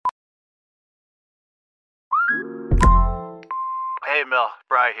Hey, Mel.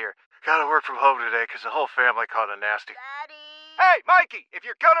 Bri here. Gotta work from home today because the whole family caught a nasty... Daddy! Hey, Mikey! If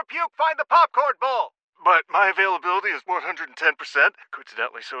you're gonna puke, find the popcorn bowl! But my availability is 110%.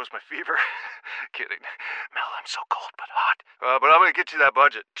 Coincidentally, so is my fever. Kidding. Mel, I'm so cold but hot. But I'm gonna get you that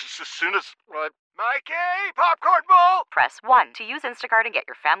budget just as soon as... Mikey! Popcorn bowl! Press 1 to use Instacart and get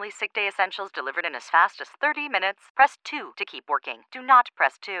your family's sick day essentials delivered in as fast as 30 minutes. Press 2 to keep working. Do not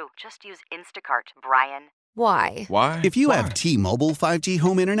press 2. Just use Instacart, Brian. Why? If you have T-Mobile 5G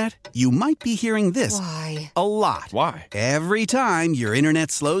home internet, you might be hearing this Why? a lot. Why? Every time your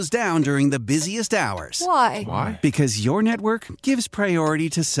internet slows down during the busiest hours. Why? Because your network gives priority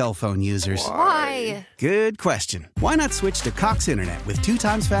to cell phone users. Why? Good question. Why not switch to Cox Internet with 2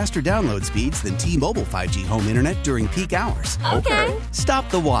 times faster download speeds than T-Mobile 5G home internet during peak hours? Okay. Stop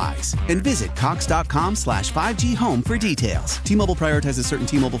the whys and visit cox.com/5G home for details. T-Mobile prioritizes certain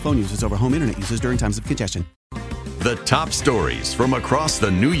T-Mobile phone users over home internet users during times of congestion. The top stories from across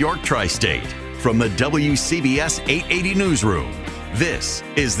the New York tri-state from the WCBS 880 newsroom. This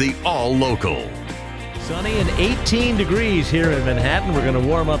is the All Local. Sunny and 18 degrees here in Manhattan. We're going to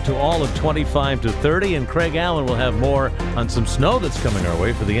warm up to all of 25 to 30, and Craig Allen will have more on some snow that's coming our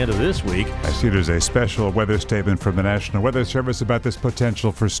way for the end of this week. I see there's a special weather statement from the National Weather Service about this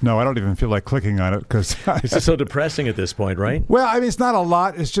potential for snow. I don't even feel like clicking on it because It's so depressing at this point, right? Well, I mean, it's not a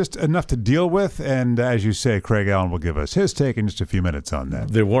lot. It's just enough to deal with. And as you say, Craig Allen will give us his take in just a few minutes on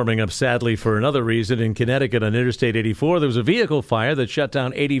that. They're warming up, sadly, for another reason. In Connecticut on Interstate 84, there was a vehicle fire that shut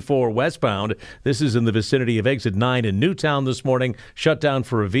down 84 westbound. This is in the vicinity of Exit 9 in Newtown this morning. Shut down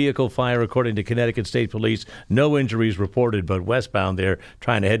for a vehicle fire, according to Connecticut State Police. No injuries reported, but westbound they're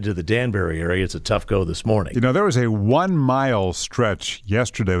trying to head to the Danbury area. It's a tough go this morning. You know, there was a 1 mile stretch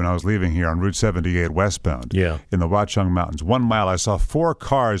yesterday when I was leaving here on Route 78 westbound in the Watchung Mountains. 1 mile, I saw 4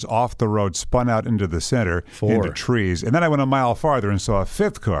 cars off the road spun out into the center, into trees. And then I went a mile farther and saw a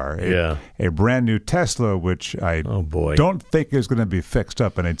 5th car, a brand new Tesla, which I don't think is going to be fixed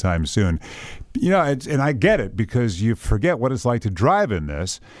up anytime soon. You know, and I get it because you forget what it's like to drive in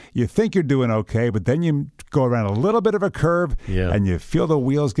this. You think you're doing okay, but then you go around a little bit of a curve and you feel the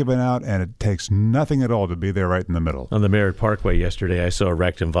wheels giving out, and it takes nothing at all to be there right in the middle. On the Merritt Parkway yesterday, I saw a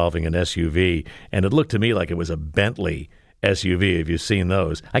wreck involving an SUV, and it looked to me like it was a Bentley SUV. Have you seen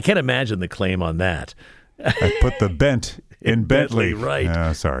those? I can't imagine the claim on that. I put the bent in Bentley.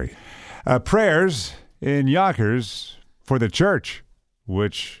 Right. Sorry. Prayers in Yonkers for the church,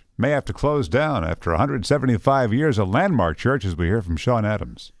 which may have to close down after 175 years, a landmark church, as we hear from Sean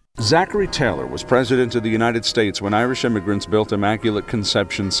Adams. Zachary Taylor was president of the United States when Irish immigrants built Immaculate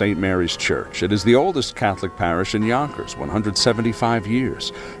Conception St. Mary's Church. It is the oldest Catholic parish in Yonkers, 175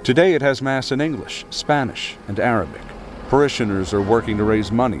 years. Today it has Mass in English, Spanish, and Arabic. Parishioners are working to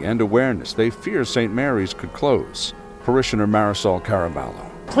raise money and awareness. They fear St. Mary's could close. Parishioner Marisol Caraballo.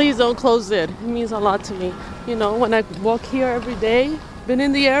 Please don't close it. It means a lot to me. You know, when I walk here every day, been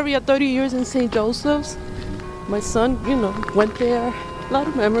in the area 30 years in St. Joseph's. My son, went there. A lot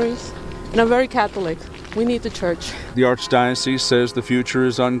of memories. And I'm very Catholic. We need the church. The Archdiocese says the future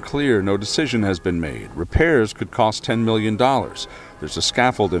is unclear. No decision has been made. Repairs could cost $10 million. There's a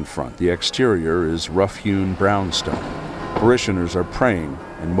scaffold in front. The exterior is rough-hewn brownstone. Parishioners are praying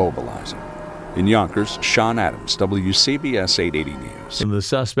and mobilizing. In Yonkers, Sean Adams, WCBS 880 News. And the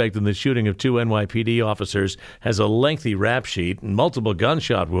suspect in the shooting of 2 NYPD officers has a lengthy rap sheet and multiple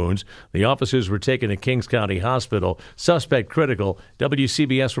gunshot wounds. The officers were taken to Kings County Hospital. Suspect critical.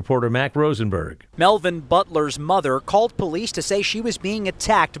 WCBS reporter Mac Rosenberg. Melvin Butler's mother called police to say she was being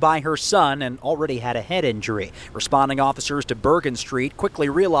attacked by her son and already had a head injury. Responding officers to Bergen Street quickly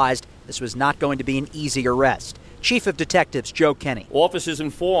realized this was not going to be an easy arrest. Chief of Detectives Joe Kenny. Officers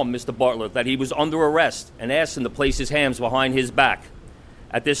informed Mr. Butler that he was under arrest and asked him to place his hands behind his back.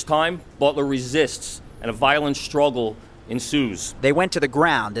 At this time, Butler resists and a violent struggle ensues. They went to the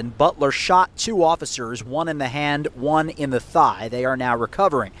ground and Butler shot 2 officers, one in the hand, one in the thigh. They are now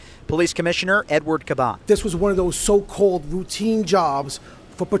recovering. Police Commissioner Edward Cabot. This was one of those so-called routine jobs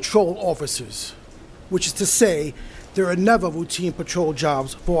for patrol officers, which is to say, there are never routine patrol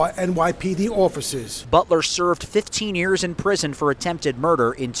jobs for our NYPD officers. Butler served 15 years in prison for attempted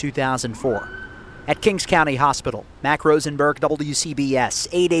murder in 2004. At Kings County Hospital, Mac Rosenberg, WCBS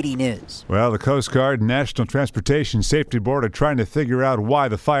 880 News. Well, the Coast Guard and National Transportation Safety Board are trying to figure out why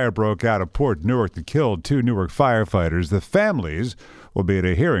the fire broke out of Port Newark that killed 2 Newark firefighters. The families will be at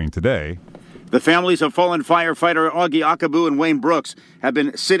a hearing today. The families of fallen firefighter Augie Akabu and Wayne Brooks have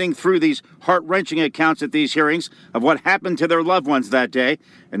been sitting through these heart-wrenching accounts at these hearings of what happened to their loved ones that day,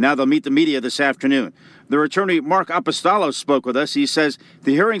 and now they'll meet the media this afternoon. Their attorney, Mark Apostolos, spoke with us. He says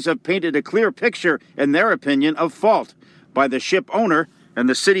the hearings have painted a clear picture, in their opinion, of fault. by the ship owner and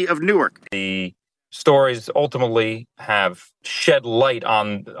the city of Newark. The stories ultimately have shed light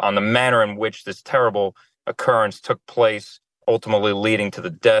on the manner in which this terrible occurrence took place, ultimately leading to the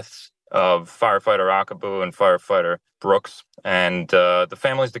deaths of firefighter Acabou and firefighter Brooks, and the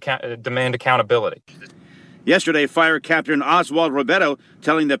families demand accountability. Yesterday, Fire Captain Oswald Roberto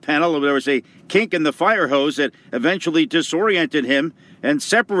telling the panel there was a kink in the fire hose that eventually disoriented him and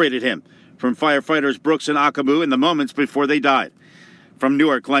separated him from firefighters Brooks and Acabou in the moments before they died. From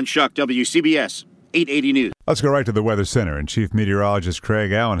Newark, Glenn Schuck, WCBS 880 News. Let's go right to the Weather Center and Chief Meteorologist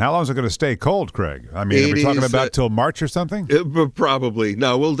Craig Allen. How long is it going to stay cold, Craig? I mean, are we talking about till March or something? Probably.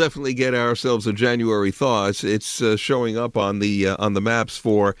 No, we'll definitely get ourselves a January thaw. It's showing up on the maps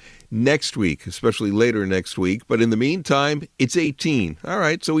for next week, especially later next week. But in the meantime, it's 18. All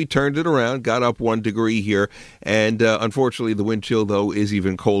right, so we turned it around, got up 1 degree here, and unfortunately the wind chill, though, is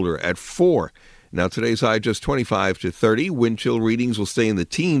even colder at 4. Now, today's high just 25 to 30. Wind chill readings will stay in the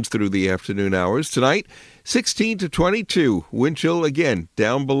teens through the afternoon hours. Tonight, 16 to 22. Wind chill, again,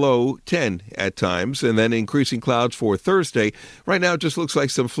 down below 10 at times. And then increasing clouds for Thursday. Right now, it just looks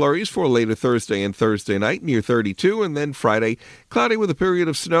like some flurries for later Thursday and Thursday night, near 32. And then Friday, cloudy with a period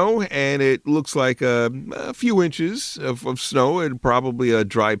of snow. And it looks like a few inches of snow and probably a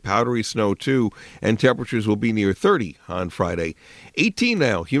dry, powdery snow, too. And temperatures will be near 30 on Friday. 18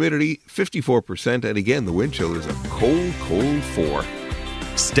 now, humidity 54%, and again, the wind chill is a cold, cold 4.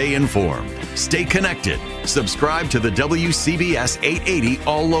 Stay informed. Stay connected. Subscribe to the WCBS 880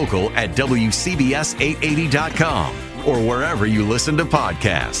 All Local at WCBS880.com or wherever you listen to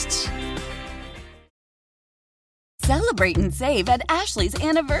podcasts. Celebrate and save at Ashley's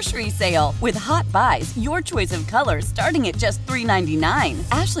Anniversary Sale. With Hot Buys, your choice of colors starting at just $3.99.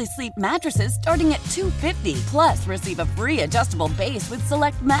 Ashley Sleep mattresses starting at $2.50. Plus, receive a free adjustable base with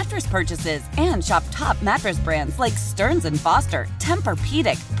select mattress purchases. And shop top mattress brands like Stearns & Foster,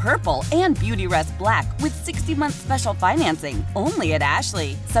 Tempur-Pedic, Purple, and Beautyrest Black with 60-month special financing. Only at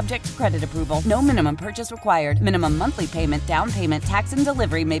Ashley. Subject to credit approval. No minimum purchase required. Minimum monthly payment, down payment, tax, and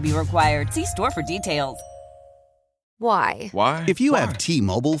delivery may be required. See store for details. Why? If you have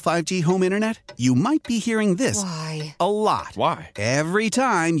T-Mobile 5G home internet, you might be hearing this Why? a lot. Why? Every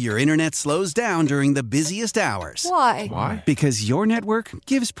time your internet slows down during the busiest hours. Why? Because your network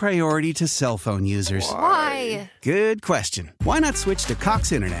gives priority to cell phone users. Why? Good question. Why not switch to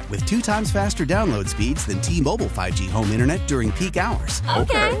Cox Internet with 2 times faster download speeds than T-Mobile 5G home internet during peak hours?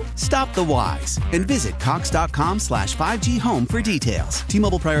 Okay. Stop the whys and visit cox.com/5G home for details.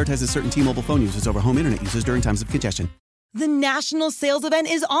 T-Mobile prioritizes certain T-Mobile phone users over home internet users during times of congestion. The national sales event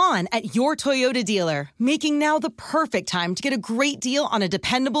is on at your Toyota dealer, making now the perfect time to get a great deal on a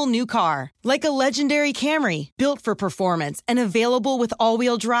dependable new car. Like a legendary Camry, built for performance and available with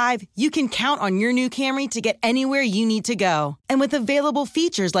all-wheel drive, you can count on your new Camry to get anywhere you need to go. And with available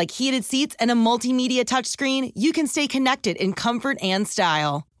features like heated seats and a multimedia touchscreen, you can stay connected in comfort and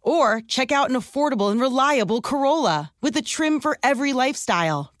style. Or check out an affordable and reliable Corolla with a trim for every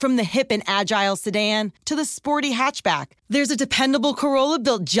lifestyle. From the hip and agile sedan to the sporty hatchback, there's a dependable Corolla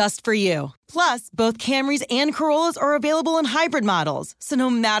built just for you. Plus, both Camrys and Corollas are available in hybrid models, so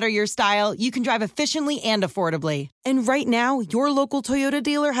no matter your style, you can drive efficiently and affordably. And right now, your local Toyota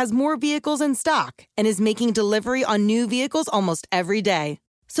dealer has more vehicles in stock and is making delivery on new vehicles almost every day.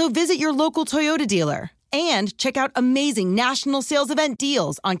 So visit your local Toyota dealer. And check out amazing national sales event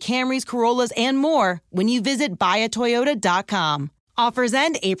deals on Camrys, Corollas, and more when you visit buyatoyota.com. Offers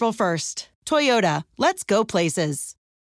end April 1st. Toyota, let's go places.